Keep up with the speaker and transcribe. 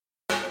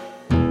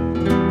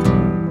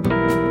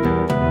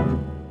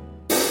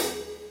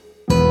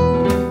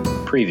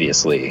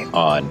Previously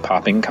on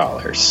Popping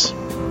Collars.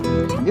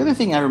 The other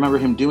thing I remember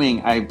him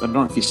doing, I don't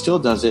know if he still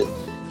does it,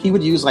 he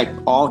would use like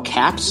all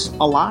caps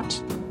a lot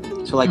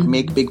to like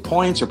make big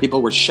points, or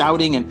people were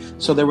shouting. And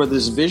so there was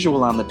this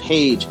visual on the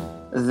page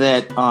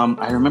that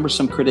I remember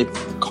some critic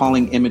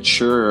calling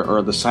immature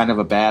or the sign of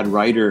a bad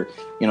writer.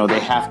 You know, they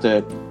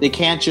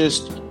can't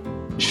just...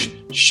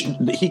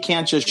 he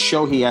can't just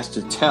show, he has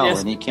to tell,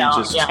 and he can't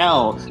just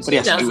tell, but he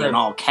has to do it in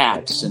all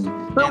caps.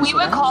 But we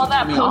would call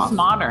that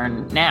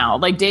postmodern now.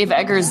 Like Dave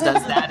Eggers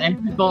does that,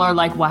 and people are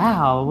like,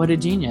 "Wow, what a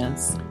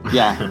genius!"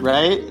 Yeah,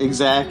 right.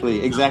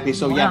 Exactly.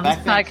 So wow, back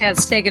this then,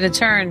 podcast's taking a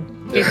turn.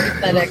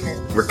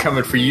 We're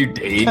coming for you,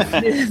 Dave.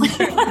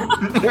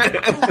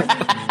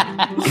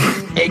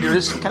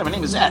 Eggers, what kind of a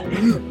name is that?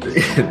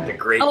 The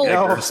great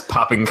Eggers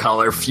Popping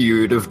Collar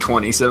feud of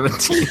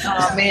 2017.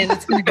 Oh man,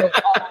 it's gonna go.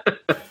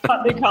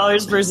 Popping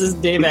Collars versus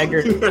Dave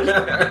Eggers.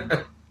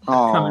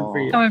 Coming for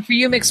you. Coming for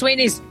you,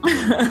 McSweeney's.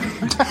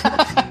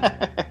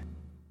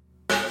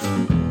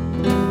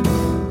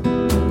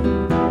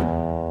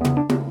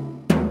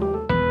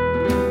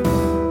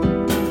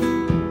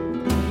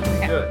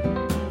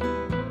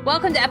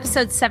 Welcome to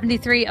episode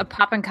 73 of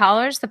Poppin'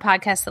 Collars, the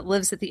podcast that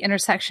lives at the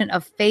intersection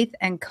of faith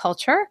and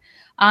culture.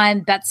 I'm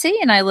Betsy,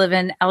 and I live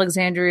in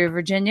Alexandria,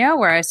 Virginia,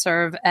 where I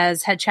serve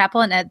as head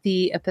chaplain at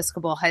the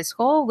Episcopal High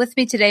School. With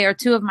me today are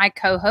two of my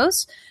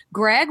co-hosts.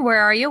 Greg, where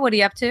are you? What are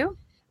you up to?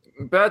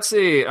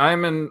 Betsy,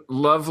 I'm in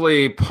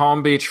lovely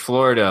Palm Beach,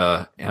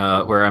 Florida,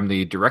 where I'm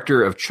the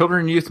director of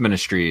Children and Youth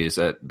Ministries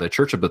at the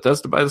Church of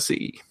Bethesda by the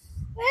Sea.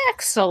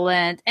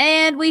 Excellent.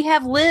 And we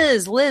have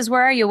Liz. Liz,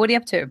 where are you? What are you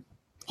up to?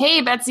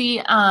 Hey,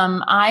 Betsy.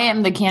 I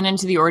am the canon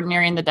to the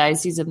ordinary in the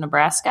Diocese of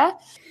Nebraska.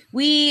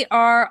 We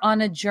are on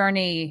a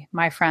journey,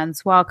 my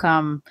friends.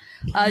 Welcome.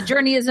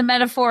 Journey is a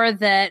metaphor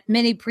that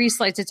many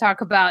priests like to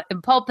talk about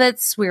in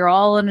pulpits. We're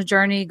all on a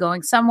journey,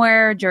 going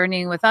somewhere,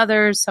 journeying with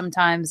others,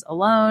 sometimes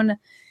alone.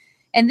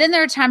 And then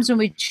there are times when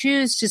we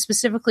choose to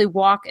specifically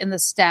walk in the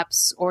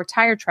steps or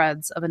tire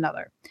treads of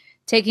another,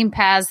 taking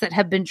paths that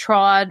have been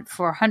trod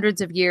for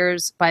hundreds of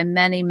years by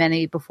many,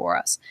 many before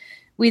us.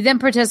 We then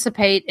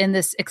participate in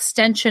this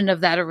extension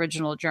of that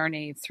original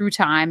journey through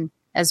time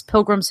as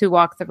pilgrims who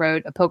walk the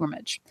road of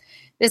pilgrimage.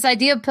 This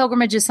idea of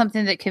pilgrimage is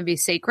something that can be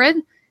sacred,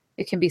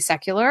 it can be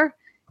secular,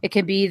 it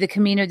can be the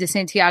Camino de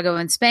Santiago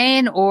in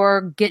Spain,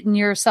 or getting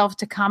yourself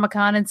to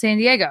Comic-Con in San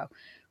Diego.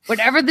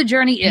 Whatever the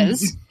journey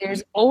is,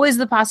 there's always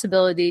the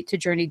possibility to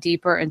journey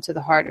deeper into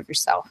the heart of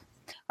yourself.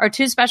 Our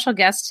two special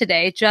guests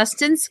today,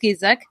 Justin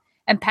Skizik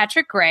and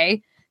Patrick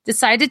Gray,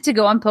 decided to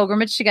go on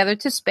pilgrimage together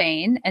to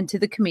Spain and to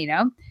the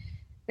Camino.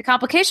 The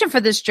complication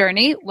for this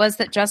journey was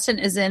that Justin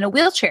is in a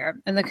wheelchair,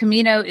 and the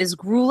Camino is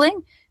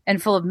grueling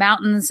and full of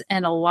mountains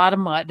and a lot of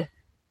mud.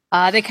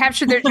 They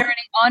captured their journey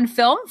on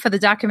film for the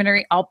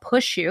documentary I'll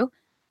Push You,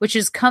 which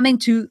is coming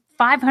to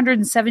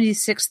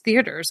 576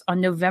 theaters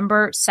on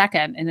November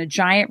 2nd in a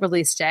giant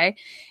release day.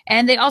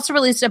 And they also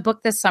released a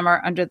book this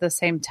summer under the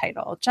same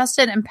title.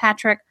 Justin and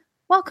Patrick,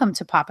 welcome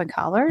to Poppin'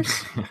 Collars.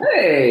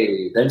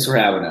 Hey, thanks for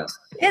having us.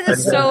 It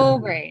is so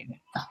great.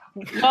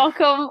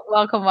 Welcome.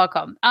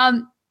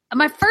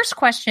 My first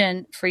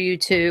question for you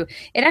two,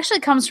 it actually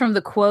comes from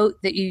the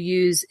quote that you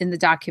use in the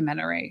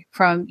documentary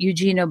from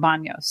Eugenio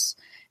Banos.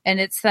 And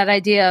it's that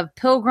idea of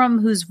pilgrim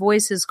whose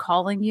voice is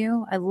calling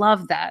you. I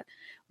love that.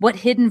 What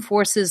hidden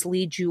forces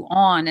lead you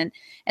on? And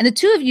the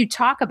two of you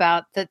talk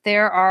about that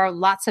there are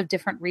lots of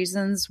different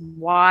reasons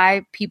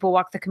why people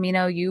walk the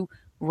Camino. You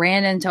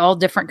ran into all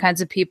different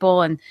kinds of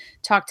people and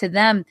talked to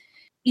them.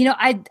 You know,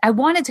 I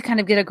wanted to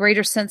kind of get a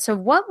greater sense of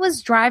what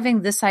was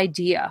driving this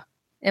idea.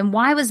 And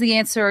why was the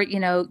answer,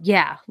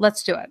 yeah,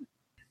 let's do it?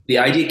 The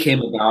idea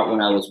came about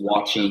when I was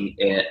watching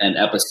an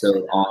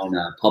episode on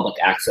public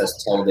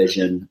access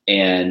television,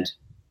 and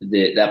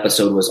the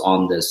episode was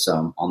on this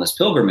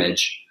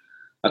pilgrimage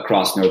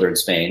across northern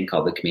Spain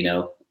called the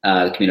Camino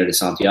de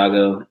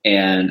Santiago.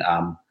 And,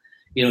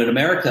 in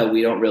America,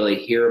 we don't really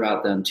hear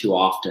about them too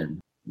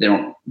often. They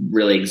don't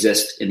really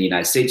exist in the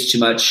United States too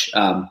much.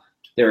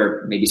 There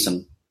are maybe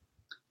some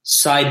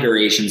side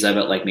variations of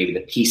it, like maybe the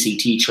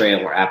PCT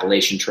Trail or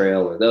Appalachian Trail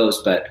or those,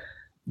 but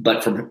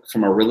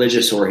from a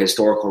religious or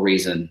historical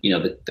reason,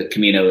 the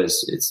Camino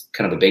is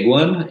kind of a big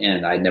one,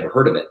 and I'd never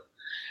heard of it.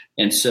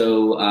 And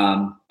so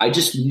I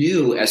just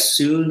knew as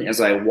soon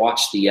as I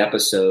watched the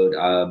episode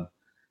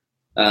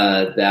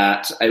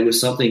that it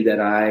was something that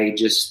I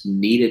just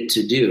needed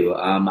to do.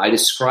 I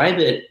describe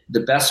it,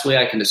 the best way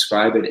I can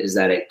describe it is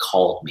that it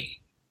called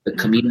me. The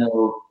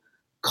Camino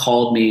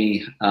called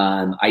me.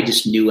 I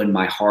just knew in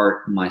my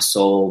heart, my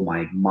soul,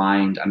 my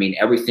mind,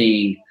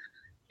 everything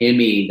in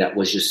me that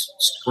was just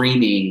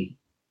screaming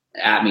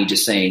at me,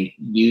 just saying,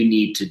 you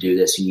need to do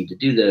this. You need to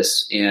do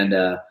this. And,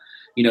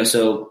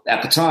 so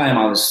at the time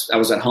I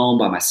was at home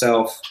by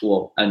myself,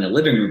 in the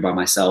living room by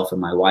myself, and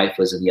my wife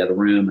was in the other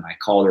room, and I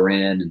called her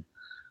in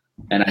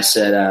and I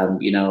said,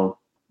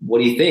 what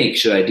do you think?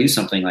 Should I do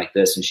something like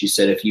this? And she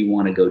said, if you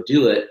want to go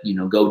do it,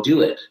 go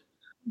do it.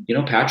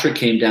 Patrick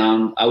came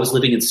down. I was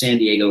living in San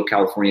Diego,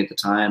 California at the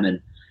time.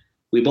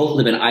 we both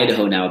live in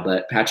Idaho now,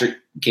 but Patrick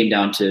came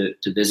down to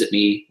visit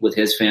me with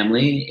his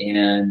family,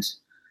 and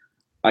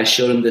I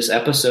showed him this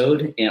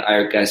episode,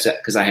 and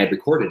because I had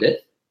recorded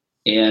it,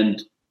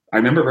 and I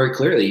remember very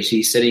clearly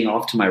he's sitting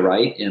off to my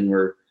right, and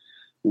we're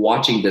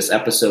watching this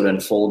episode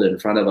unfold in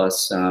front of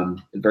us,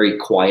 very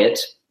quiet,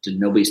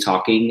 nobody's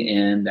talking.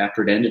 And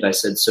after it ended, I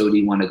said, "So do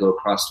you want to go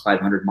across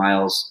 500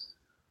 miles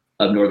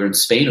of northern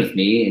Spain with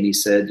me?" And he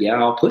said, "Yeah,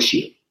 I'll push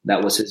you."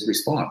 That was his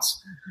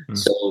response. Mm-hmm.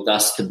 So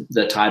thus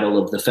the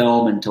title of the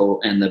film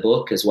and the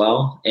book as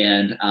well.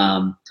 And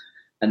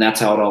that's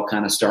how it all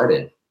kind of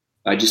started.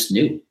 I just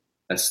knew.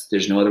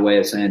 There's no other way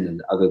of saying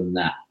it other than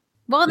that.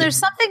 Well, there's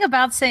something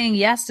about saying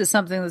yes to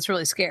something that's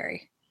really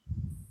scary.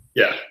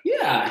 Yeah.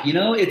 Yeah.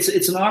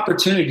 It's an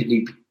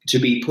opportunity to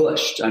be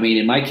pushed. I mean,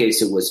 in my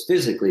case, it was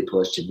physically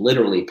pushed and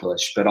literally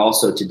pushed, but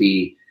also to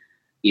be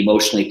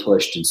emotionally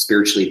pushed and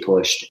spiritually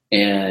pushed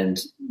and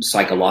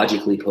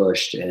psychologically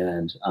pushed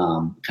and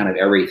kind of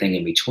everything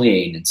in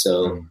between. And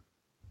so,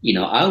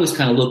 I always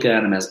kind of look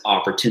at them as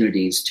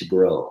opportunities to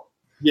grow.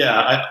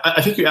 Yeah,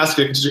 I think you asked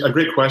a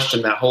great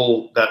question. That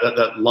whole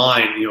that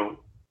line,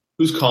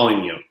 who's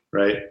calling you,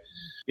 right?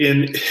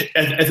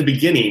 At the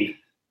beginning,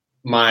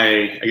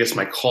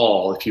 my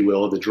call, if you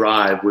will, the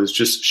drive was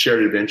just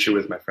shared adventure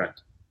with my friend.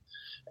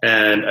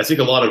 And I think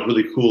a lot of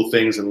really cool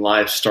things in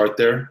life start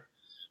there.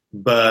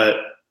 But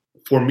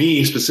for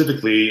me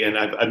specifically, and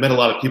I've met a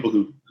lot of people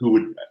who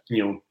would,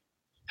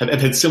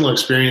 have had similar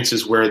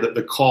experiences where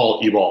the call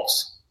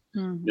evolves.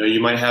 Mm-hmm. You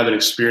might have an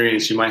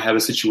experience, you might have a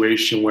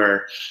situation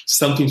where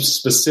something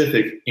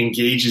specific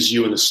engages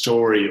you in a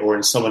story or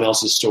in someone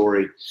else's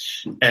story.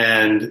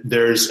 And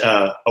there's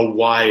a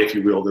why, if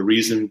you will, the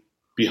reason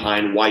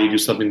behind why you do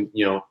something,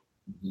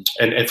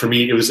 and for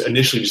me, it was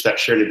initially just that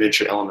shared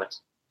adventure element.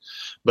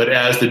 But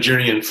as the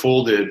journey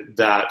unfolded,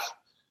 that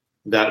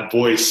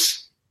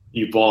voice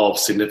evolved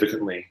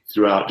significantly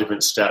throughout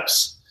different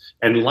steps.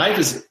 And life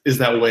is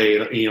that way.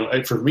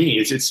 For me,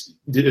 it's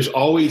there's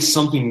always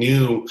something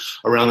new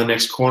around the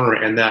next corner,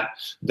 and that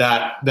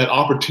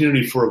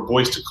opportunity for a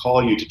voice to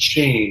call you to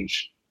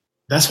change.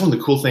 That's one of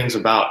the cool things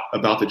about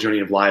the journey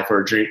of life,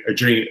 or a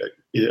journey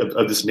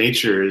of this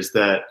nature, is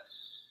that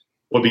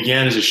what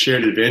began as a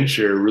shared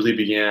adventure really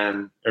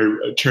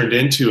turned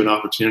into an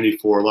opportunity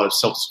for a lot of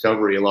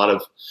self-discovery, a lot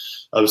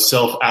of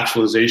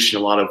self-actualization,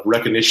 a lot of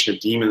recognition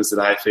of demons that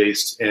I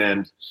faced,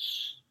 and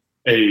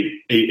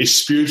a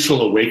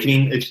spiritual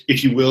awakening,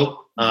 if you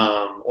will,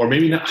 or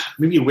maybe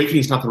awakening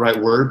is not the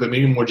right word, but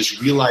maybe more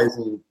just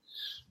realizing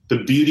the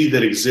beauty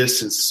that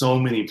exists in so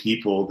many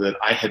people that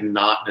I had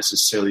not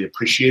necessarily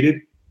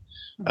appreciated.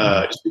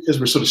 Just because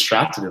we're so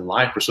distracted in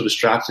life, we're so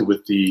distracted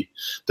with the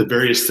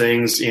various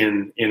things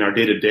in our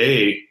day to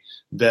day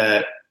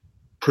that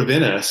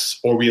prevent us,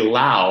 or we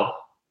allow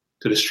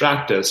to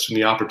distract us from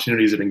the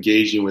opportunities of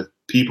engaging with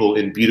people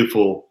in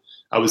beautiful,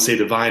 I would say,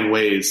 divine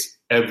ways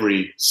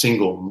every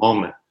single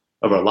moment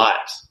of our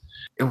lives.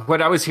 What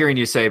I was hearing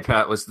you say,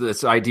 Pat, was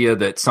this idea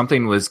that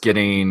something was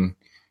getting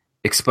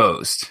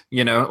exposed.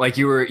 Like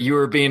you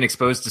were being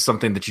exposed to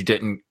something that you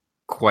didn't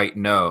quite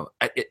know.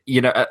 I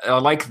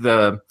like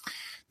the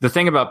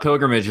thing about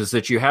pilgrimage is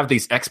that you have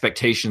these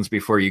expectations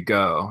before you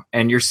go.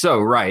 And you're so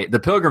right. The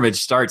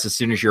pilgrimage starts as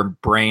soon as your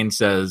brain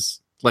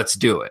says, let's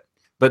do it.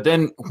 But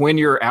then when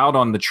you're out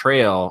on the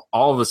trail,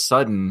 all of a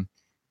sudden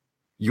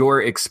you're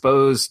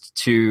exposed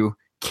to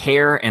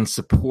care and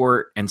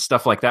support and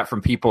stuff like that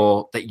from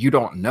people that you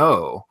don't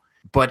know,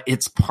 but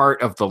it's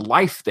part of the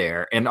life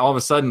there. And all of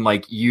a sudden,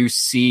 like, you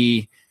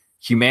see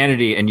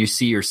humanity and you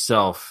see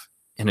yourself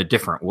in a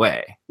different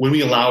way. When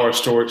we allow our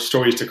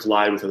stories to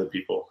collide with other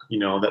people,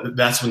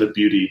 that's when the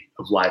beauty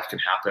of life can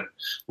happen.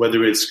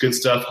 Whether it's good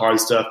stuff, hard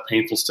stuff,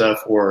 painful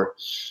stuff, or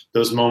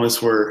those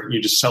moments where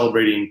you're just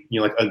celebrating,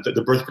 like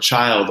the birth of a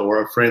child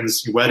or a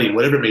friend's wedding,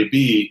 whatever it may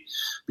be,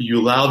 but you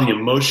allow the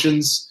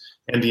emotions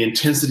and the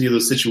intensity of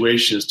those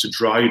situations to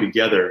draw you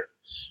together.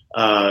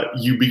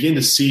 You begin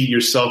to see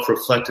yourself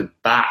reflected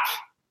back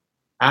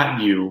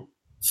at you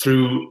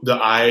through the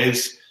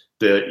eyes,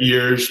 the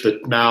ears, the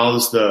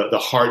mouths, the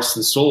hearts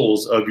and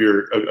souls of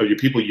your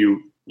people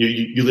you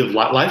live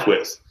life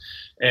with.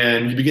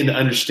 And you begin to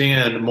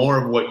understand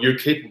more of what you're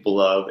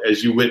capable of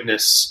as you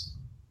witness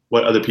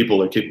what other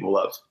people are capable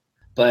of.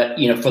 But,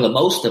 for the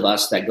most of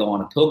us that go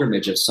on a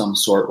pilgrimage of some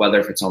sort, whether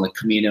if it's on the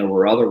Camino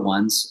or other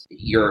ones,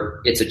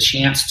 it's a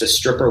chance to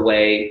strip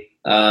away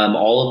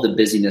all of the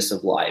busyness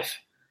of life,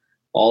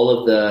 all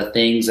of the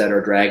things that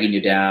are dragging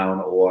you down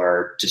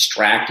or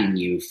distracting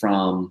you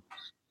from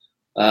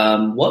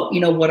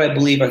what I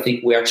believe. I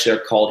think we actually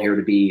are called here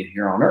to be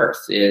here on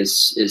earth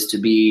is to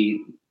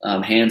be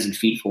hands and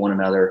feet for one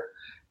another,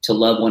 to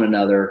love one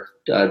another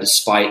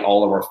despite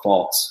all of our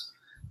faults,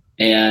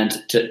 and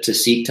to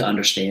seek to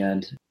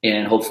understand,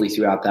 and hopefully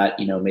throughout that,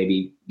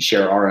 maybe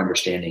share our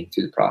understanding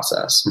through the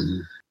process.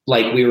 Mm-hmm.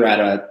 Like we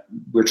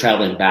were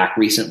traveling back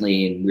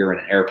recently, and we were in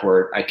an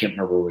airport. I can't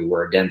remember where we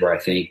were, Denver, I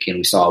think, and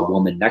we saw a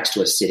woman next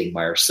to us sitting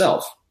by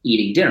herself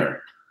eating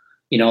dinner.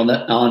 On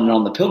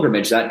the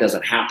pilgrimage, that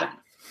doesn't happen.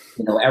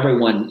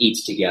 Everyone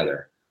eats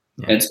together.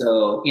 Yeah. And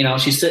so,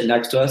 she's sitting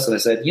next to us, and I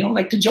said,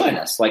 to join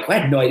us. Like, I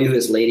have no idea who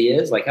this lady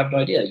is. Like, I have no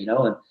idea,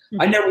 and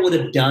I never would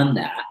have done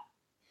that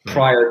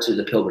prior to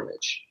the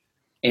pilgrimage.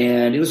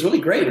 And it was really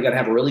great. We got to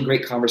have a really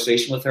great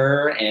conversation with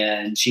her.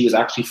 And she was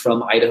actually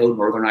from Idaho,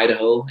 northern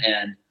Idaho,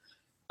 and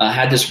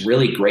had this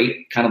really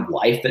great kind of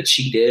life that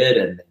she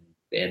did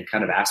and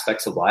kind of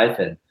aspects of life.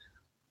 And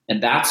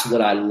that's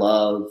what I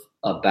love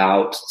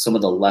about some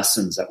of the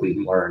lessons that we've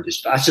learned.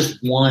 That's just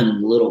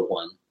one little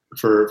one.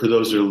 For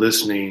those who are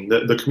listening,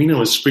 the Camino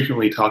is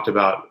frequently talked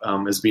about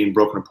as being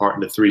broken apart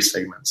into 3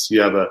 segments.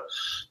 You have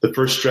the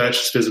first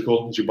stretch is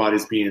physical, as your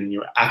body's being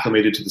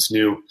acclimated to this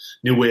new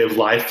way of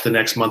life for the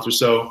next month or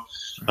so.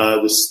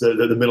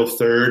 The middle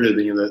third, or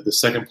the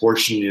second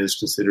portion is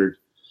considered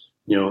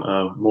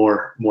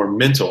more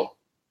mental,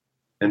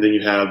 and then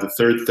you have the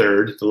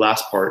third. The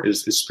last part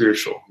is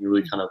spiritual. You're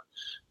really kind of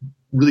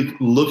really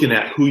looking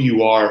at who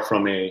you are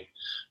from a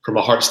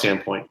heart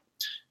standpoint.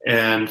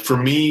 And for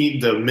me,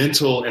 the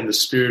mental and the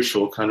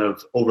spiritual kind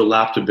of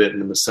overlapped a bit in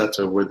the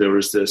Meseta, where there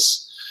was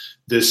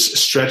this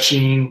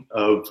stretching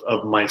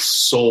of my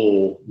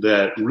soul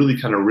that really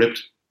kind of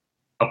ripped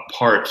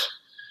apart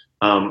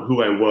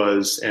who I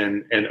was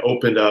and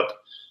opened up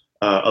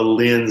a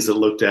lens that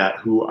looked at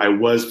who I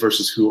was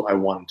versus who I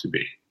wanted to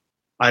be.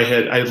 I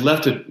had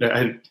left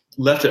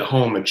at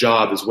home a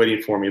job that was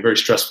waiting for me, a very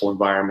stressful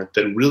environment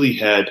that really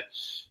had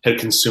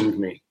consumed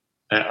me.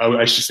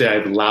 I should say I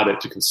had allowed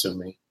it to consume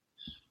me.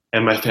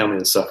 And my family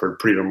had suffered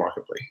pretty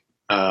remarkably.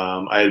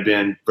 I had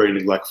been very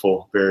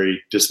neglectful,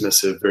 very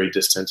dismissive, very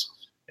distant.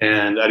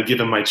 And I'd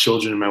given my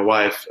children and my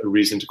wife a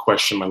reason to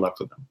question my love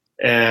for them.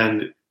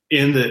 And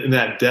in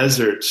that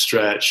desert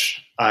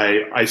stretch,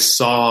 I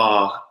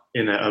saw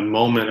in a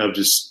moment of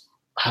just,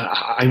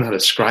 I don't know how to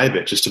describe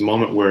it, just a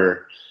moment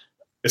where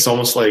it's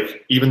almost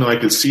like, even though I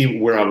could see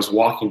where I was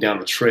walking down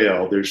the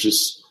trail, there's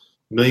just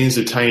millions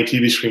of tiny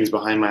TV screens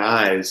behind my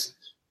eyes,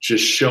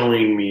 just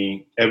showing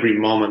me every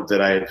moment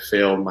that I had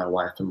failed my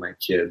wife and my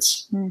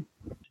kids. Mm.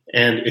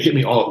 And it hit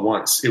me all at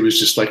once. It was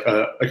just like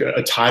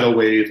a tidal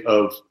wave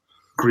of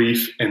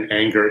grief and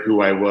anger at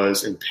who I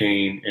was, and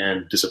pain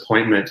and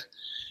disappointment,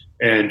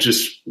 and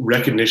just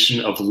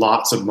recognition of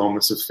lots of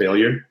moments of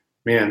failure.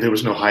 Man, there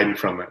was no hiding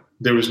from it.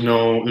 There was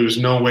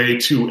no way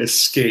to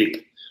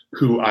escape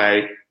who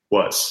I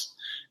was.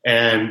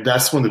 And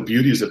that's one of the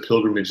beauties of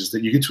pilgrimage, is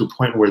that you get to a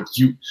point where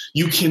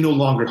you can no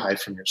longer hide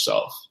from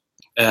yourself.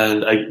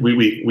 And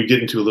we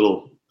get into a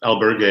little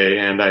albergue,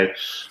 and I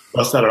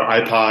bust out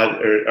our iPod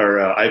or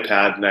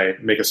iPad, and I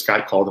make a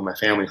Skype call to my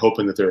family,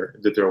 hoping that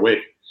they're awake.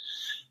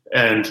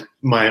 And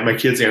my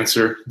kids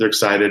answer. They're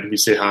excited. We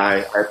say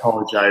hi. I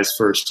apologize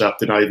for stuff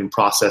they're not even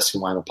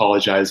processing why I'm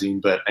apologizing,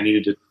 but I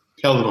needed to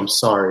tell them I'm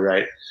sorry,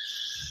 right?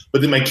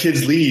 But then my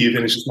kids leave,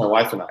 and it's just my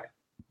wife and I.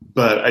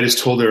 But I just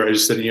told her, I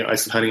said,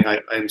 honey,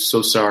 I'm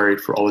so sorry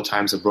for all the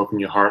times I've broken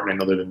your heart, and I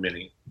know there have been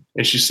many.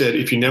 And she said,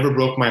 if you never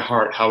broke my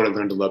heart, how would I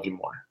learn to love you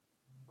more?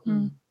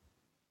 Mm.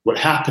 What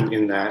happened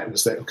in that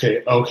was that,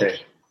 okay,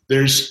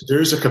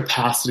 there's a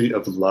capacity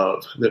of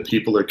love that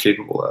people are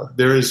capable of.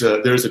 There's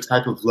a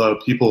type of love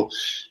people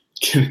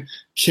can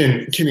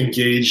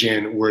engage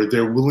in, where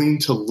they're willing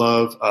to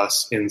love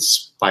us in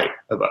spite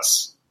of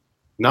us.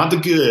 Not the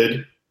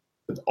good,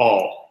 but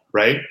all,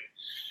 right?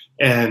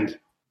 And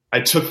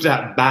I took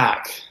that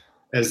back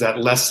as that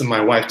lesson my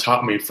wife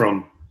taught me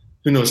from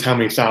who knows how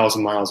many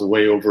thousand miles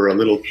away, over a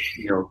little,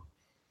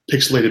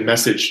 pixelated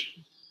message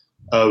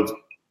of,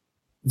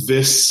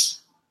 this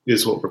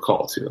is what we're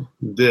called to.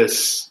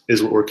 This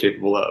is what we're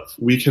capable of.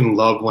 We can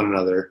love one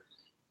another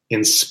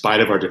in spite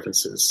of our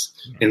differences,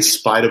 in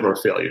spite of our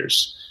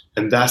failures.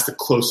 And that's the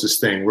closest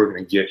thing we're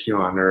going to get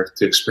here on earth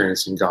to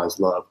experiencing God's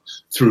love,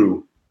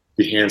 through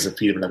the hands and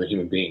feet of another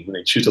human being, when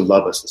they choose to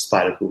love us in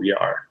spite of who we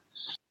are.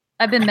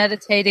 I've been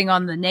meditating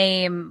on the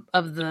name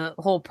of the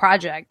whole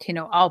project,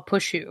 I'll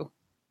Push You.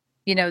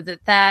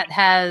 That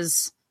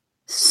has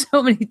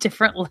so many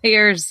different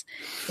layers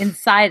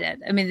inside it.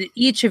 I mean, that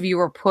each of you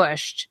are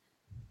pushed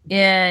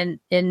in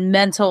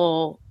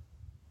mental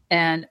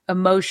and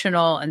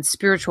emotional and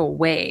spiritual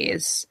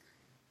ways.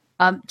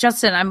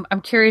 Justin,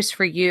 I'm curious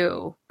for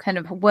you, kind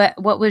of what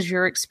was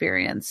your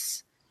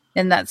experience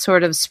in that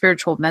sort of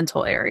spiritual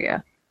mental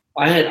area?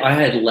 I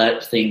had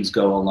let things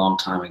go a long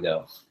time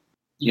ago.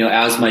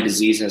 As my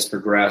disease has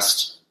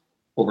progressed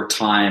over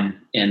time,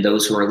 and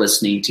those who are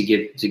listening, to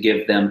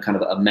give them kind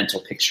of a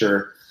mental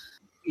picture.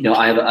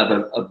 I have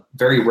a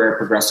very rare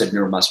progressive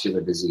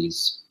neuromuscular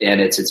disease, and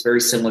it's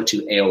very similar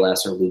to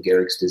ALS, or Lou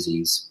Gehrig's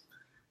disease.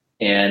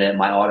 And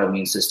my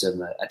autoimmune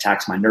system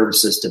attacks my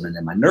nervous system, and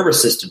then my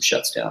nervous system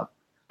shuts down.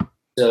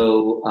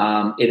 So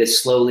it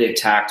has slowly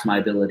attacked my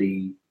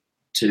ability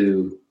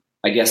to,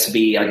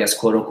 be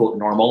quote unquote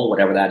normal,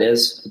 whatever that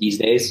is these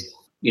days.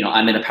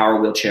 I'm in a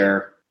power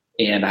wheelchair,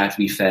 and I have to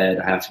be fed,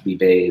 I have to be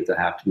bathed,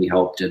 I have to be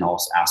helped in all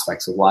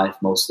aspects of life,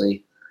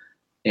 mostly.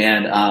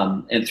 And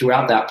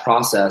throughout that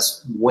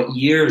process,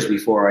 years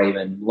before I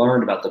even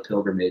learned about the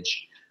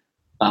pilgrimage,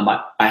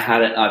 I've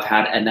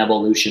had an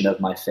evolution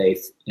of my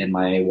faith in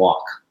my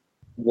walk.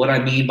 What I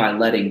mean by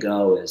letting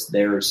go is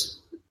there's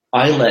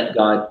I let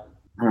God,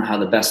 I don't know how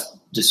to best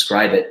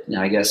describe it.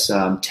 I guess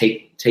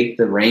take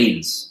the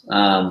reins,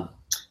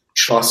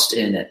 trust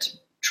in it,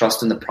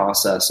 trust in the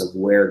process of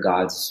where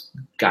God's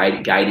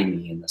guiding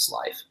me in this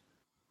life.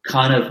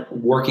 Kind of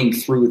working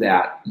through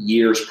that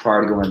years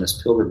prior to going on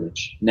this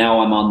pilgrimage.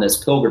 Now I'm on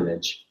this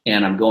pilgrimage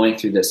and I'm going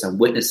through this. I'm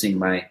witnessing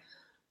my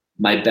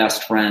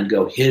best friend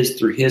go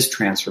through his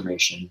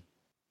transformation.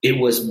 It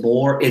was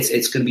more, it's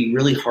going to be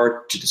really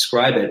hard to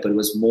describe it, but it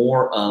was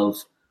more of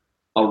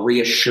a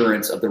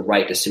reassurance of the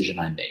right decision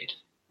I made.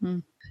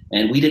 Mm.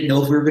 And we didn't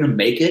know if we were going to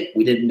make it.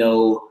 We didn't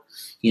know,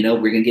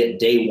 we're going to get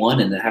day one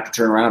and then have to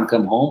turn around and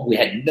come home. We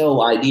had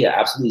no idea,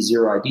 absolutely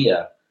zero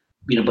idea,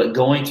 but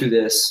going through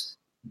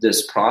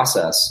this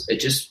process, it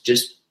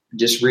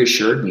just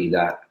reassured me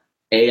that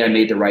I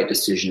made the right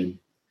decision.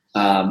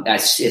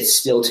 It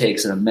still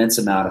takes an immense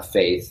amount of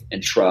faith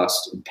and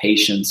trust and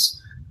patience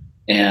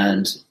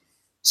and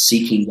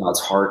seeking God's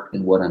heart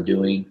in what I'm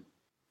doing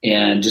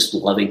and just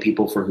loving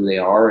people for who they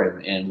are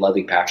and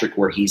loving Patrick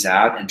where he's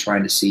at and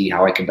trying to see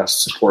how I can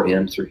best support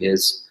him through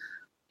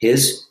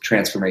his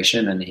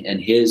transformation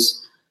and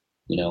his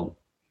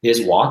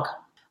walk.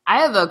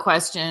 I have a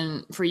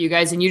question for you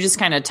guys, and you just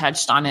kind of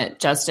touched on it,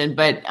 Justin,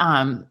 but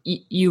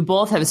you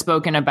both have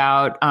spoken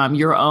about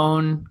your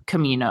own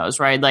Caminos,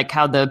 right? Like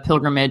how the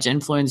pilgrimage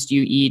influenced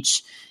you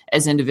each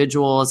as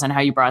individuals and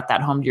how you brought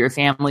that home to your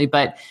family.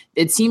 But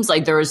it seems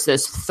like there was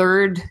this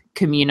third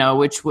Camino,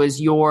 which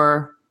was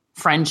your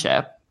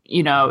friendship.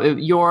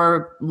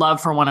 Your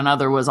love for one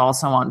another was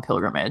also on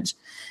pilgrimage.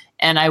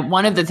 And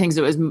one of the things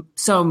that was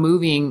so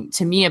moving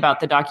to me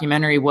about the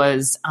documentary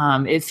was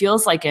it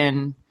feels like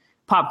in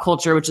pop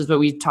culture, which is what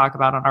we talk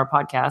about on our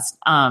podcast,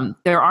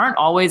 there aren't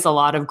always a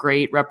lot of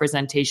great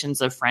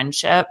representations of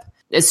friendship,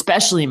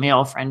 especially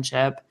male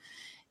friendship.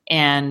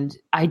 And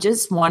I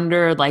just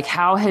wonder,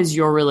 how has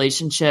your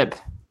relationship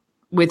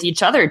with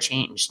each other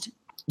changed?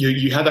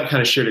 You have that kind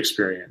of shared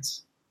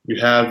experience. You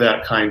have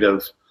that kind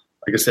of,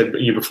 like I said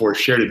before,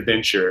 shared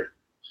adventure.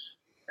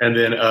 And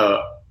then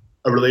a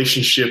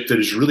relationship that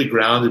is really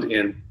grounded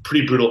in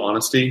pretty brutal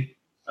honesty,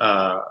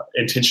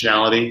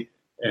 intentionality,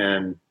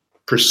 and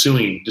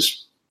pursuing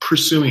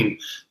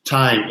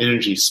time,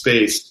 energy,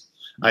 space,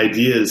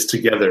 ideas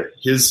together.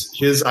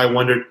 His I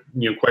wonder,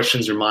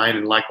 questions are mine,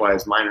 and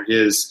likewise mine are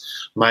his.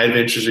 My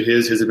adventures are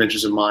his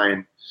adventures are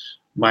mine.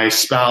 My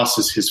spouse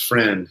is his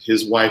friend.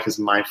 His wife is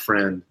my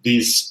friend.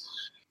 We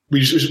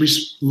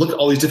look at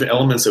all these different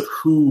elements of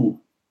who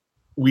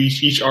we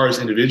each are as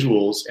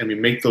individuals, and we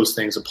make those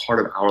things a part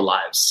of our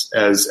lives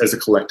as a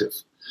collective.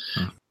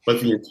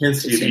 But the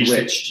intensity of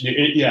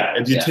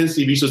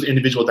intensity of each of those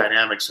individual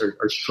dynamics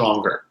are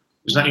stronger.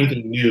 There's not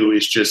anything new.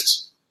 It's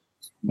just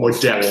more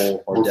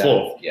depth, more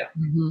full. Yeah.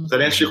 Mm-hmm. Does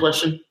that answer your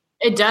question?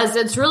 It does.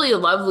 It's really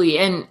lovely.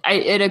 And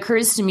it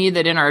occurs to me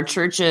that in our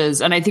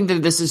churches, and I think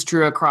that this is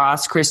true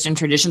across Christian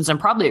traditions and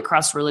probably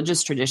across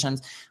religious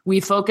traditions, we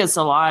focus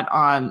a lot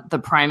on the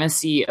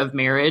primacy of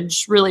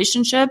marriage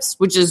relationships,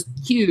 which is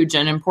huge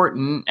and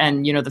important,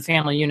 and, the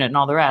family unit and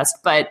all the rest.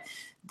 But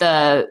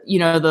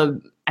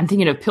I'm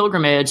thinking of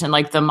pilgrimage and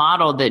the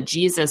model that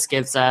Jesus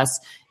gives us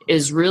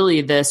is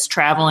really this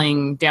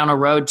traveling down a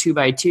road 2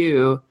 by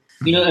 2.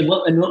 And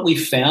what we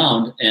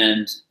found,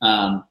 and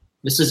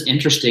this is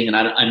interesting, and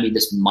I mean,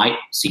 this might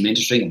seem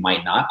interesting, it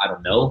might not, I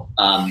don't know,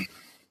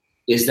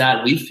 is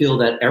that we feel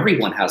that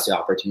everyone has the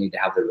opportunity to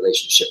have the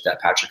relationship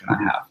that Patrick and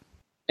I have.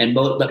 And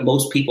but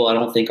most people, I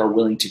don't think, are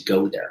willing to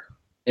go there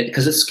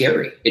because it's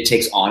scary. It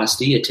takes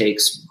honesty. It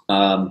takes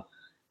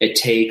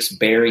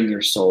bearing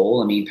your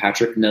soul. I mean,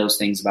 Patrick knows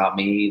things about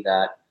me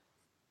that,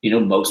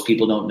 most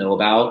people don't know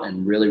about,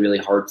 and really, really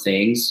hard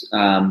things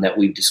that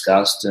we've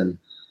discussed.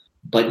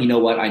 But you know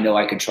what? I know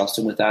I can trust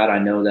him with that. I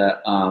know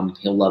that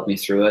he'll love me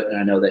through it, and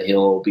I know that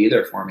he'll be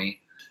there for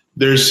me.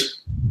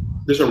 There's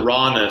a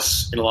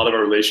rawness in a lot of our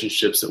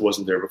relationships that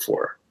wasn't there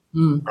before,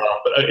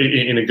 but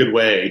in a good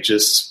way.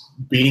 Just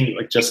being,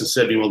 like Justin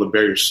said, being able to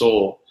bear your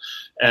soul.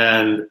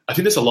 And I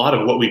think that's a lot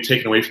of what we've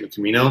taken away from the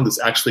Camino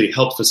that's actually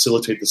helped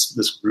facilitate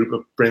this group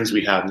of friends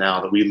we have now,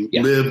 that we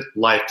live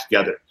life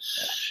together.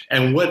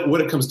 And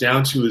what it comes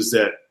down to is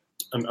that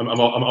I'm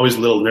always a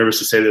little nervous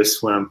to say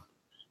this when I'm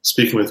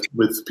speaking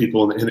with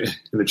people in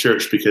the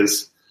church,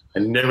 because I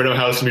never know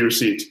how it's going to be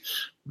received.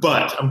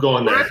 But I'm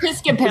going there. We're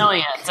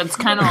Episcopalians. It's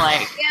kind of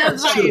like,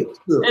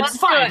 it's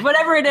fine.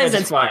 Whatever it is,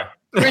 it's fine.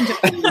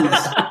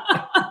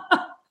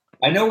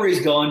 I know where he's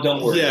going.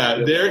 Don't worry.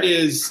 Yeah, there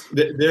is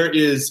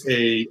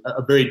a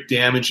very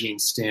damaging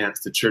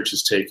stance the church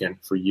has taken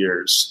for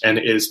years, and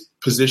it is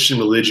position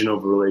religion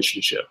over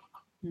relationship.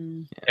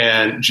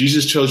 And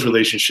Jesus chose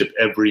relationship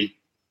every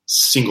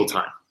single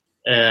time.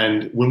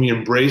 And when we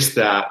embrace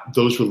that,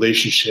 those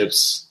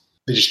relationships,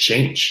 they just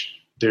change.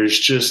 There's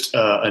just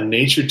a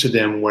nature to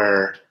them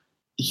where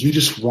you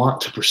just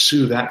want to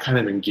pursue that kind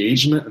of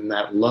engagement and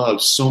that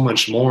love so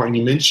much more. And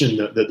you mentioned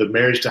the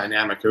marriage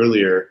dynamic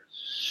earlier.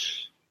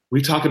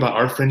 We talk about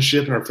our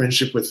friendship and our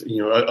friendship with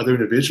other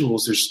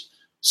individuals. There's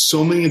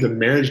so many of the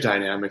marriage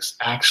dynamics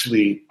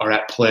actually are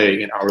at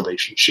play in our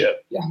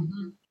relationship. Yeah.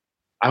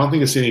 I don't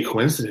think it's any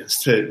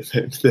coincidence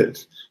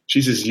that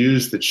Jesus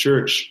used the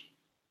church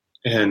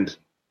and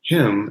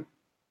him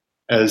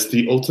as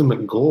the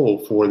ultimate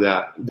goal for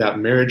that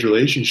marriage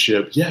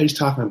relationship. Yeah, he's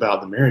talking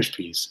about the marriage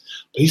piece,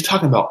 but he's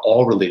talking about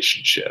all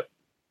relationship.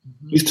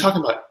 Mm-hmm. He's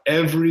talking about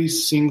every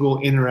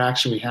single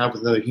interaction we have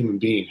with another human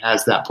being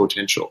has that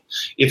potential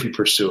if we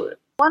pursue it.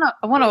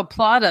 I want to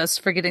applaud us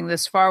for getting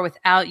this far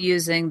without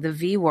using the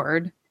V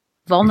word,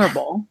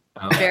 vulnerable.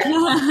 Very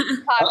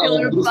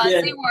popular,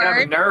 buzzy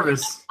word. I'm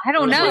nervous. I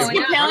don't know.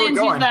 Italians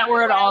use that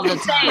word all the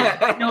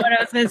time. You know what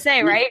I was going to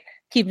say, right?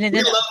 Keeping it in.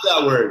 I love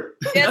that word.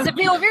 It's a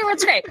POV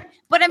word's great.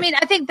 But I mean,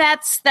 I think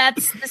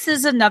this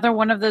is another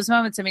one of those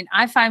moments. I mean,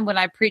 I find when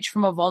I preach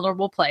from a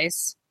vulnerable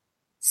place,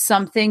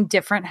 something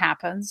different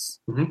happens.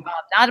 Mm-hmm.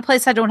 Not a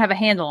place I don't have a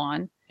handle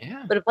on,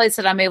 but a place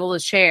that I'm able to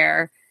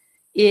share.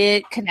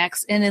 It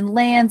connects and it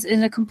lands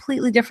in a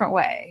completely different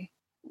way.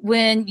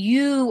 When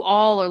you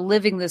all are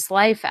living this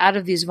life out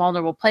of these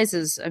vulnerable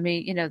places, I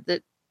mean,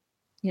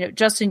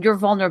 Justin, your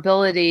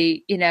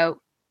vulnerability,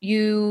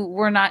 you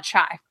were not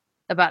shy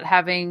about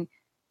having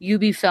you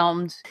be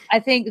filmed.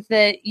 I think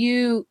that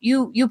you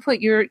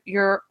put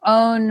your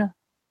own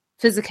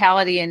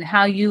physicality in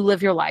how you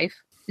live your life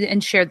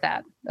and shared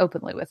that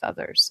openly with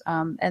others.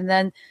 And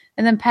then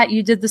Pat,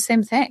 you did the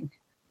same thing.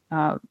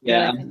 I'm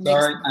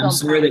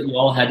sorry that you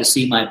all had to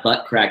see my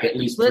butt crack at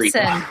least 3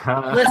 times.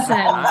 Listen.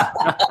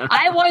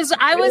 I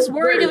was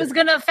worried it was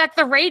going to affect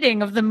the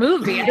rating of the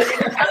movie.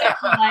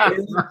 I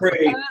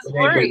was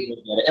worried.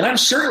 And I'm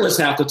shirtless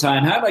half the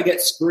time. How did I get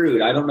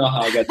screwed? I don't know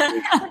how I got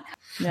screwed.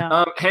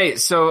 Yeah. Hey,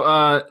 so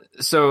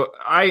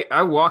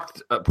I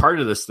walked a part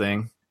of this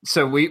thing.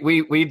 So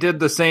we did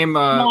the same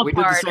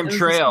the same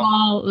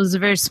trail. It was a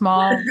very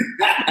small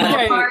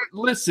hey,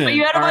 listen. But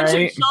you had a bunch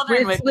of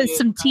children with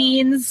some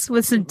teens.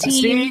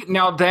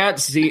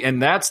 See,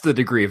 and that's the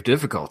degree of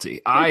difficulty.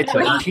 I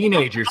took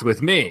teenagers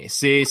with me.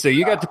 See, so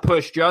you got to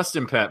push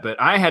Justin, Pat, but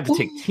I had to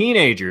take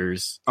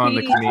teenagers on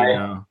the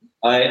Camino.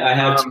 I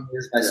have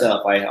teenagers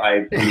myself. I'm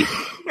out.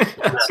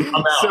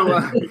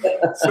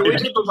 So we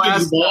did the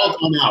last.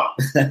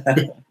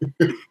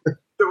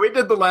 So we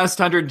did the last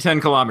 110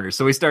 kilometers.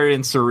 So we started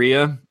in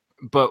Sarria.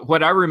 But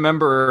what I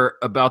remember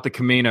about the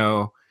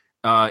Camino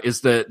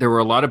is that there were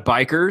a lot of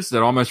bikers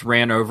that almost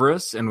ran over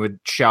us and would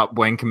shout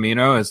Buen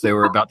Camino as they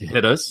were about to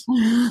hit us.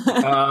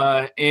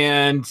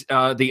 And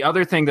the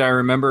other thing that I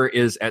remember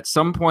is at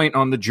some point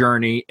on the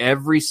journey,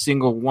 every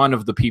single one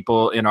of the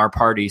people in our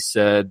party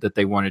said that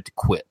they wanted to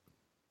quit.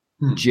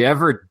 Did you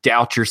ever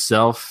doubt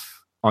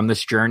yourself on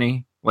this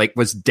journey? Like,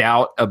 was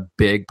doubt a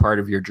big part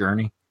of your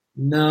journey?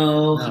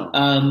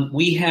 No.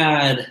 We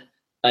had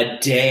a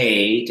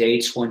day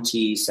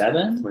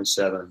 27.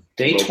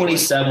 Day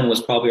 27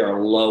 was probably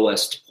our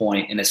lowest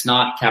point, and it's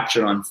not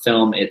captured on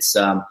film. It's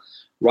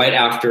right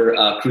after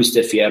Cruz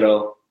de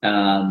Fierro,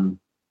 and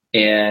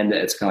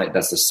it's kind of like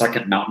that's the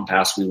second mountain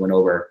pass we went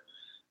over,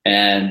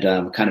 and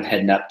kind of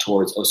heading up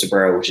towards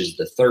Osobero, which is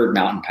the third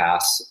mountain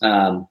pass.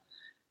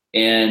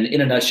 And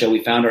in a nutshell,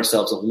 we found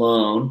ourselves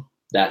alone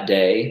that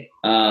day.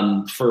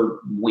 For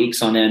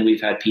weeks on end,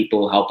 we've had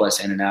people help us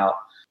in and out.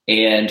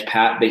 And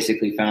Pat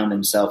basically found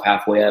himself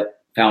halfway up,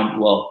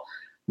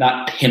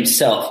 not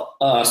himself,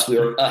 us. We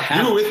were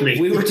you were with me.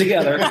 We were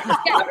together.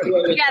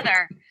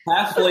 Together.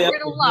 Halfway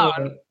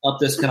up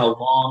this kind of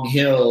long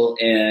hill,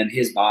 and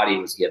his body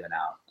was giving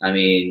out. I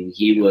mean,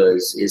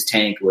 his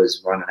tank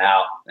was running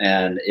out,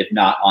 and if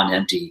not on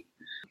empty.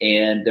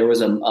 And there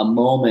was a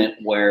moment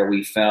where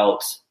we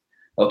felt,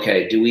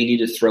 okay, do we need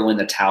to throw in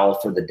the towel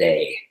for the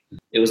day?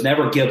 It was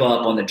never give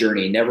up on the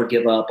journey, never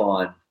give up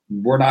on,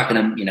 we're not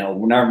going to,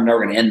 we're never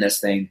going to end this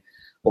thing,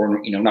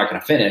 or, not going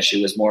to finish.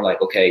 It was more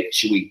like, okay,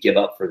 should we give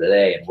up for the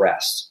day and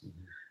rest?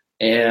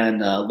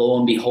 And lo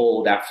and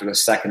behold, after the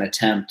second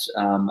attempt,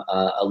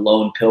 a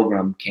lone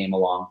pilgrim came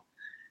along,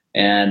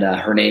 and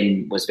her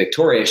name was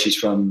Victoria. She's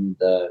from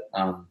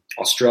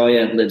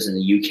Australia and lives in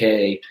the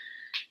UK.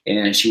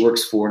 And she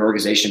works for an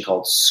organization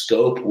called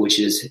SCOPE, which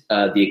is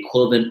the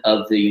equivalent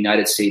of the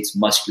United States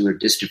Muscular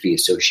Dystrophy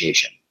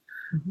Association.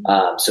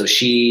 Mm-hmm. So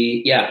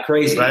she,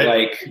 crazy.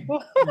 Right?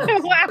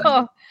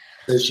 Wow.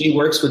 So she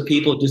works with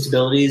people with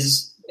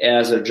disabilities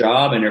as a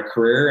job and her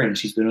career, and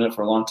she's been doing it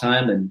for a long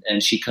time.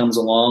 And she comes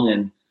along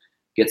and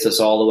gets us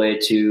all the way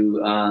to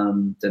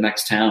the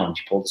next town.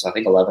 She pulled us, I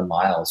think, 11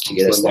 miles to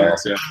get us there.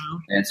 Yeah.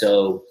 And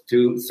so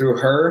through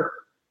her,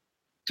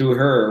 we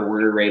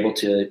were able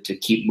to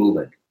keep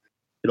moving.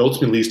 It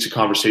ultimately leads to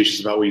conversations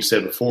about what you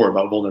said before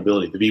about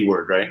vulnerability, the V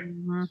word, right?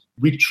 Mm-hmm.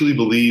 We truly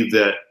believe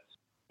that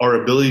our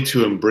ability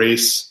to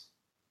embrace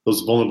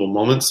those vulnerable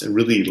moments and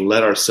really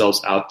let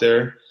ourselves out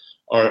there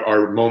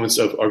are moments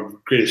of our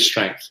greatest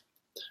strength.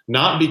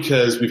 Not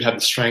because we've had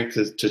the strength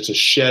to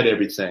shed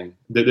everything.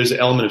 There's an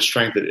element of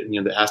strength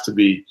that has to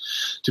be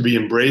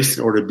embraced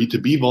in order to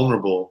be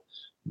vulnerable.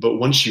 But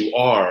once you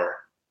are,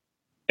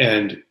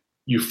 and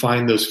you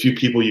find those few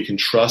people you can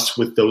trust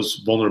with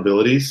those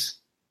vulnerabilities,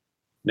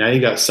 now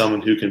you got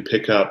someone who can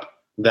pick up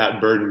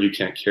that burden you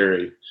can't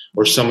carry,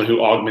 or someone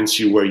who augments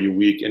you where you're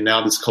weak. And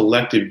now this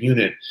collective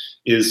unit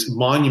is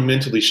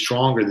monumentally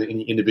stronger than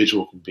any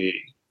individual can be.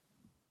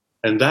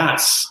 And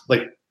that's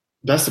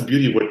the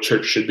beauty of what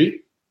church should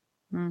be.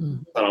 Mm-hmm.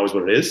 Not always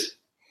what it is.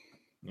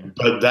 Yeah.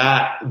 But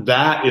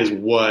that is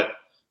what,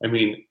 I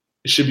mean,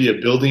 it should be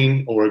a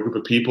building or a group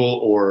of people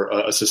or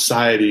a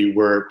society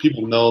where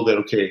people know that,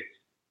 okay,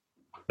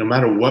 no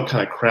matter what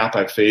kind of crap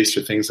I've faced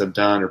or things I've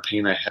done or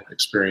pain I have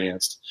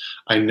experienced,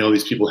 I know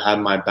these people have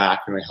my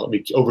back and they help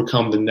me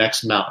overcome the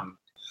next mountain.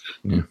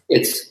 Yeah.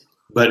 It's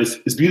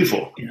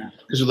beautiful. Yeah.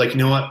 Because you're like, you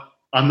know what?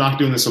 I'm not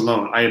doing this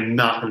alone. I am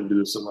not going to do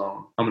this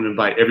alone. I'm going to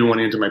invite everyone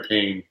into my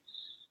pain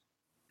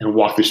and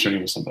walk this journey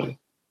with somebody.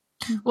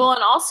 Well,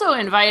 and also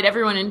invite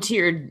everyone into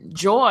your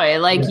joy.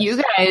 Like, yes.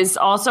 You guys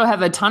also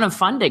have a ton of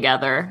fun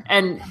together,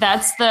 and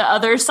that's the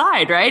other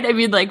side, right? I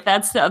mean, like,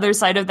 that's the other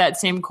side of that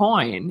same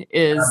coin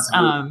is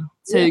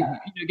to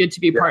get to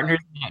be partners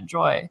in that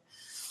joy.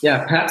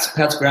 Yeah,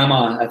 Pat's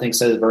grandma, I think,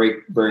 said it very,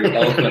 very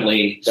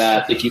eloquently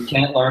that if you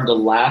can't learn to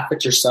laugh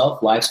at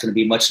yourself, life's going to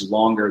be much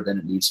longer than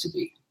it needs to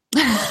be.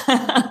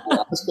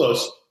 That's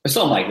close. Or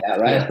something like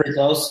that, right? Yeah. That's pretty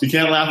close. If you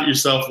can't laugh at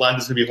yourself, life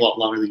is going to be a lot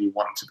longer than you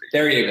want it to be.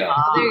 There you go.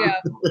 There you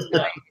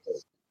go.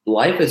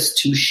 Life is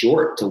too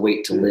short to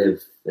wait to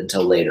live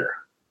until later.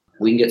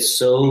 We can get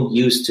so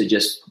used to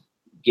just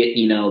get,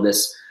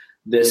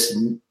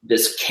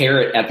 this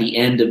carrot at the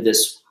end of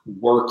this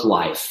work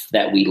life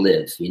that we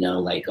live,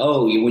 like,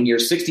 when you're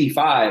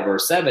 65 or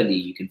 70,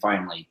 you can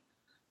finally,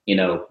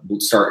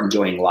 start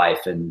enjoying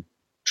life and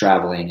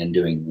traveling and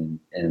doing,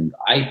 and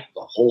I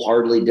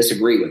wholeheartedly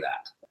disagree with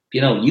that.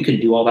 You can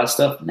do all that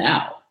stuff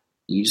now.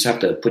 You just have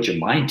to put your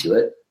mind to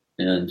it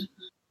and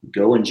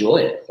go enjoy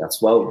it.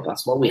 That's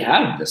what we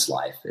have in this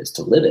life, is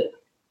to live it.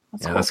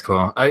 That's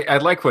cool. I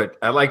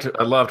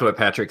loved what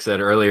Patrick said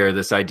earlier,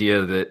 this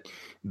idea that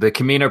the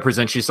Camino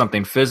presents you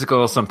something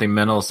physical, something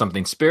mental,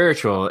 something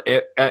spiritual.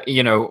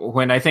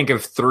 When I think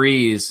of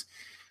threes,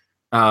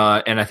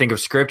 and I think of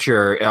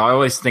scripture, I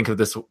always think of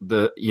this,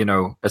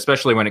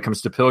 especially when it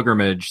comes to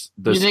pilgrimage.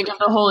 You think of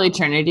the Holy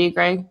Trinity,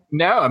 Greg?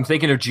 No, I'm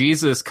thinking of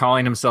Jesus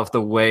calling himself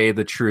the way,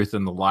 the truth,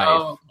 and the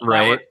life,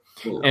 right?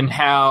 And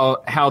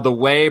how the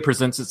way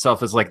presents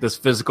itself as like this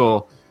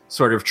physical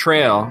sort of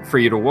trail for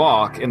you to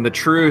walk. And the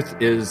truth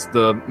is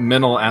the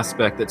mental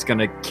aspect that's going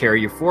to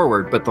carry you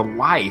forward. But the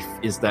life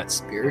is that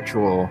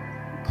spiritual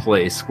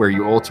place where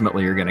you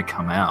ultimately are going to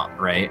come out,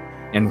 right?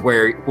 And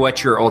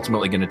what you're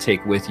ultimately going to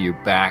take with you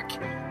back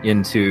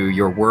into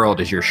your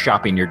world as you're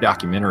shopping your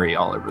documentary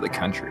all over the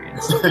country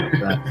and stuff like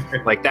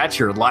that. Like, that's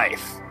your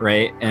life,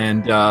 right?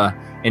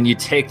 And you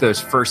take those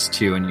first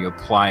two and you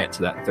apply it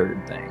to that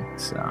third thing.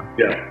 So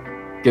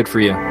yeah, good for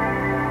you.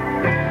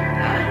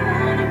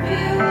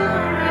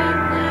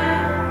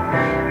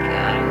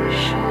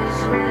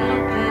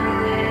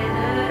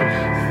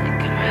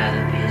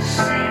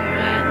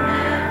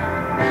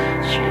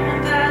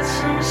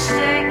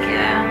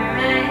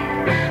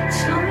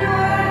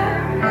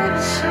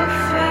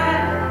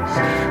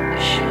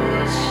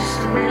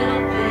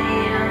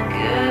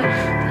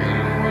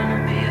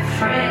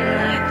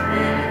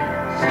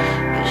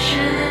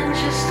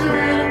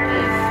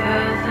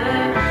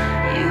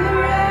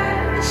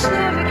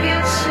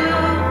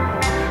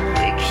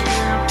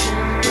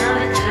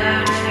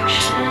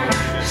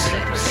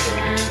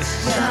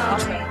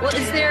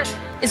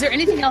 Is there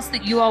anything else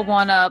that you all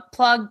want to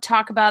plug,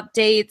 talk about,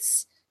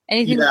 dates,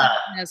 anything? Yeah.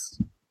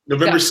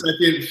 November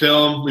 2nd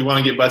film. We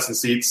want to get butts and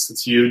seats.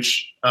 It's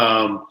huge.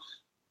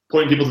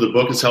 Pointing people to the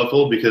book is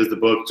helpful because the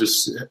book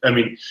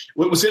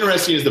what's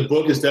interesting is the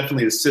book is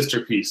definitely a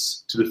sister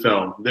piece to the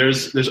film.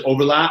 There's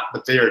overlap,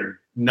 but they are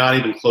not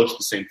even close to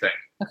the same thing.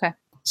 Okay.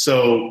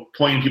 So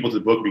pointing people to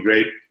the book would be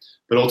great.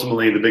 But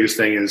ultimately, the biggest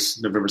thing is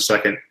November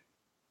 2nd.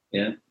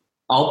 Yeah.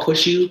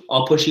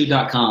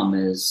 Allpushyou.com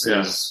is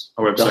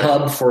our website. The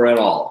hub for it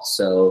all.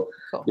 So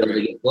you'll be able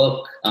to get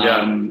book,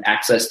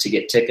 access to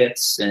get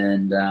tickets.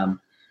 And,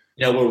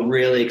 we're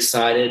really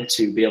excited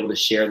to be able to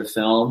share the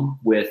film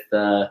with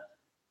the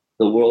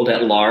world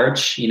at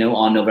large,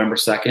 on November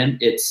 2nd.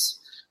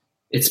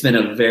 It's been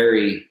a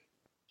very,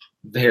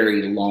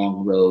 very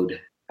long road.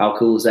 How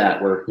cool is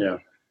that?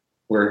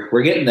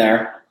 We're getting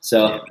there.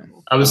 So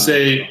I would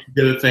say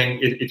the other thing,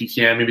 if you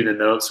can, maybe the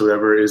notes or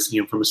whatever is,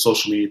 from a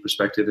social media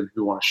perspective, if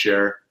you want to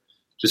share,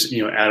 just,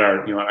 add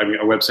our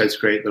website's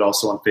great, but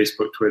also on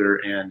Facebook, Twitter,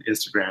 and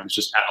Instagram. It's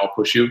just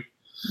 @AllPushYou.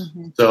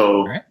 Mm-hmm.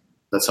 So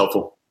that's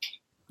helpful.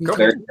 Cool.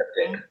 Very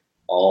cryptic.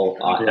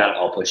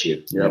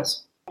 @AllPushYou.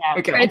 Yes. Yeah.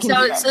 Okay. Right,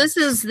 so this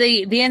is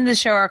the end of the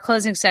show. Our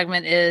closing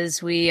segment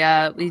is we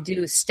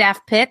do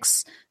staff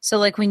picks. So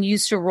like when you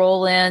used to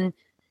roll in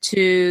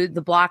to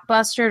the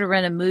Blockbuster to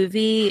rent a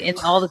movie, and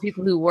all the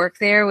people who work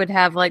there would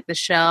have like the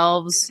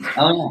shelves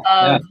of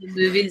the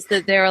movies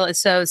that they're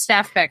so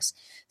staff picks.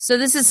 So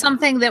this is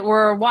something that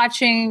we're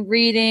watching,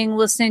 reading,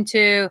 listening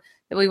to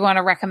that we want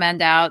to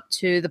recommend out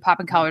to the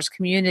Popping Collars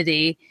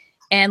community.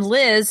 And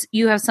Liz,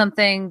 you have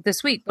something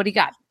this week. What do you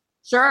got?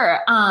 Sure.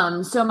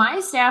 So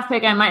my staff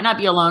pick, I might not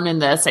be alone in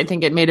this. I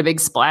think it made a big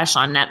splash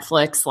on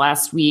Netflix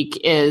last week,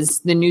 is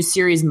the new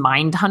series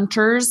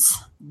Mindhunters.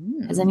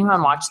 Has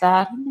anyone watched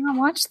that? I did not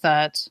watch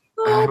that.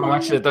 I haven't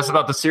watched it. That's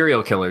about the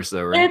serial killers,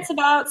 though, right? It's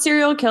about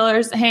serial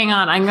killers. Hang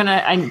on.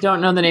 I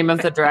don't know the name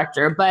of the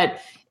director, but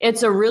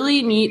it's a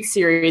really neat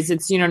series.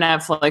 It's,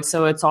 Netflix,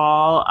 so it's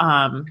all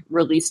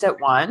released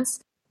at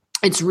once.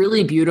 It's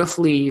really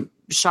beautifully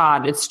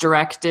shot. It's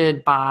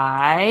directed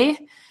by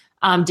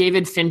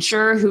David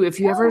Fincher, who, if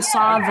you ever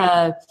saw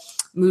the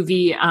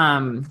movie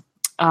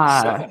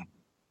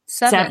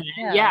Seven.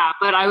 Yeah,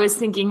 but I was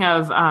thinking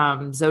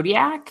of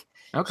Zodiac.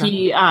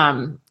 Okay.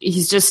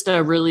 He's just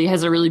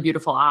has a really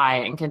beautiful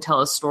eye and can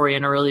tell a story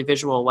in a really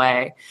visual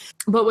way.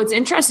 But what's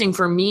interesting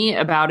for me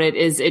about it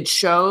is it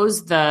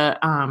shows the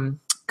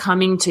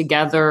coming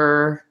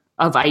together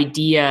of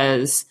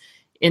ideas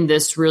in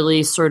this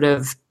really sort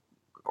of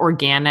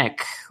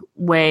organic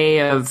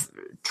way of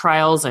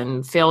trials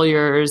and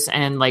failures,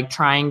 and like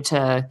trying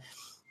to,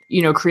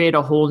 create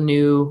a whole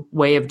new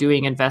way of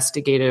doing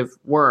investigative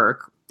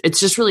work. It's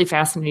just really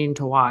fascinating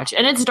to watch.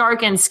 And it's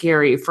dark and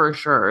scary for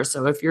sure.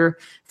 So if you're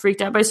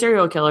freaked out by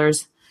serial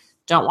killers,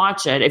 don't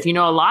watch it. If you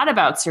know a lot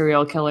about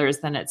serial killers,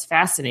 then it's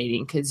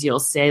fascinating because you'll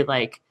say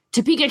like,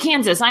 Topeka,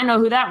 Kansas, I know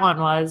who that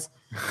one was.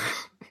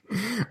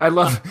 I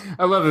love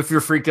if you're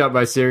freaked out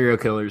by serial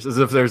killers, as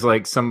if there's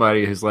like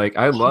somebody who's like,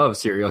 I love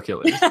serial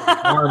killers.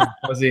 Warm,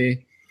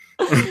 fuzzy.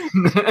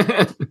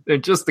 They're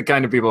just the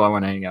kind of people I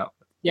want to hang out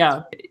with.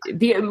 Yeah.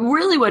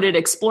 Really what it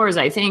explores,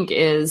 I think,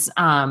 is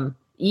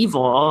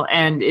evil,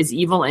 and is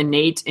evil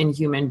innate in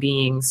human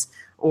beings,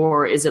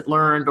 or is it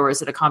learned, or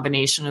is it a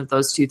combination of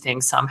those two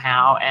things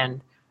somehow? And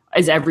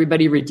is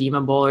everybody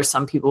redeemable, or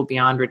some people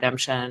beyond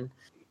redemption?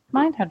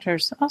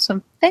 Mindhunters.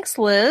 Awesome. Thanks,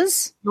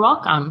 Liz. You're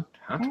welcome.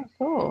 Oh,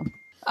 cool.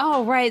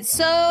 All right.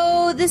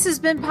 So this has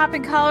been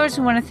Popping Collars.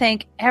 We want to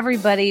thank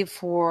everybody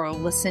for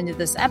listening to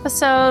this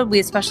episode. We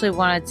especially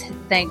want to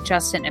thank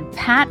Justin and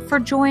Pat for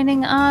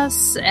joining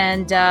us.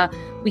 And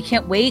we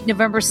can't wait.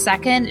 November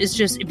 2nd is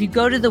just, if you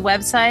go to the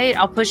website,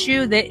 I'll push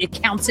you, that it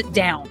counts it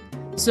down.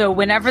 So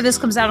whenever this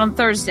comes out on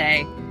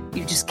Thursday,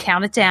 you just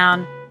count it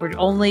down.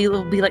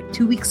 It'll be like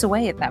 2 weeks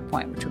away at that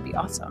point, which would be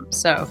awesome.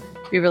 So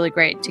it'd be really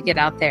great to get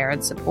out there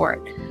and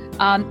support.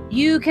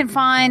 You can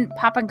find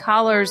Poppin'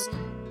 Collars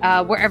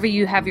wherever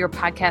you have your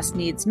podcast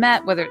needs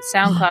met, whether it's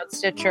SoundCloud,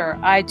 Stitcher,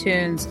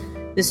 iTunes,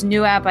 this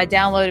new app I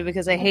downloaded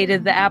because I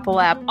hated the Apple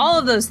app, all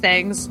of those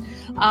things.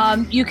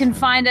 You can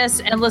find us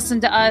and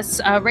listen to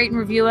us, rate and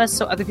review us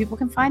so other people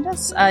can find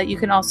us. You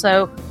can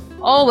also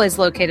always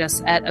locate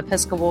us at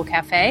Episcopal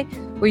Cafe,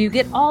 where you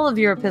get all of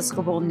your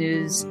Episcopal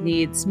news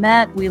needs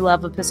met. We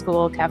love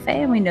Episcopal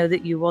Cafe, and we know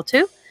that you will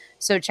too.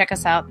 So check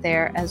us out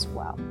there as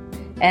well.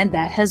 And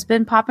that has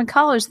been Poppin'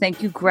 Collars.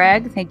 Thank you,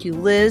 Greg. Thank you,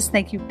 Liz.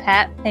 Thank you,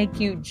 Pat.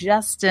 Thank you,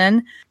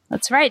 Justin.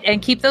 That's right.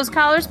 And keep those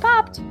collars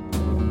popped.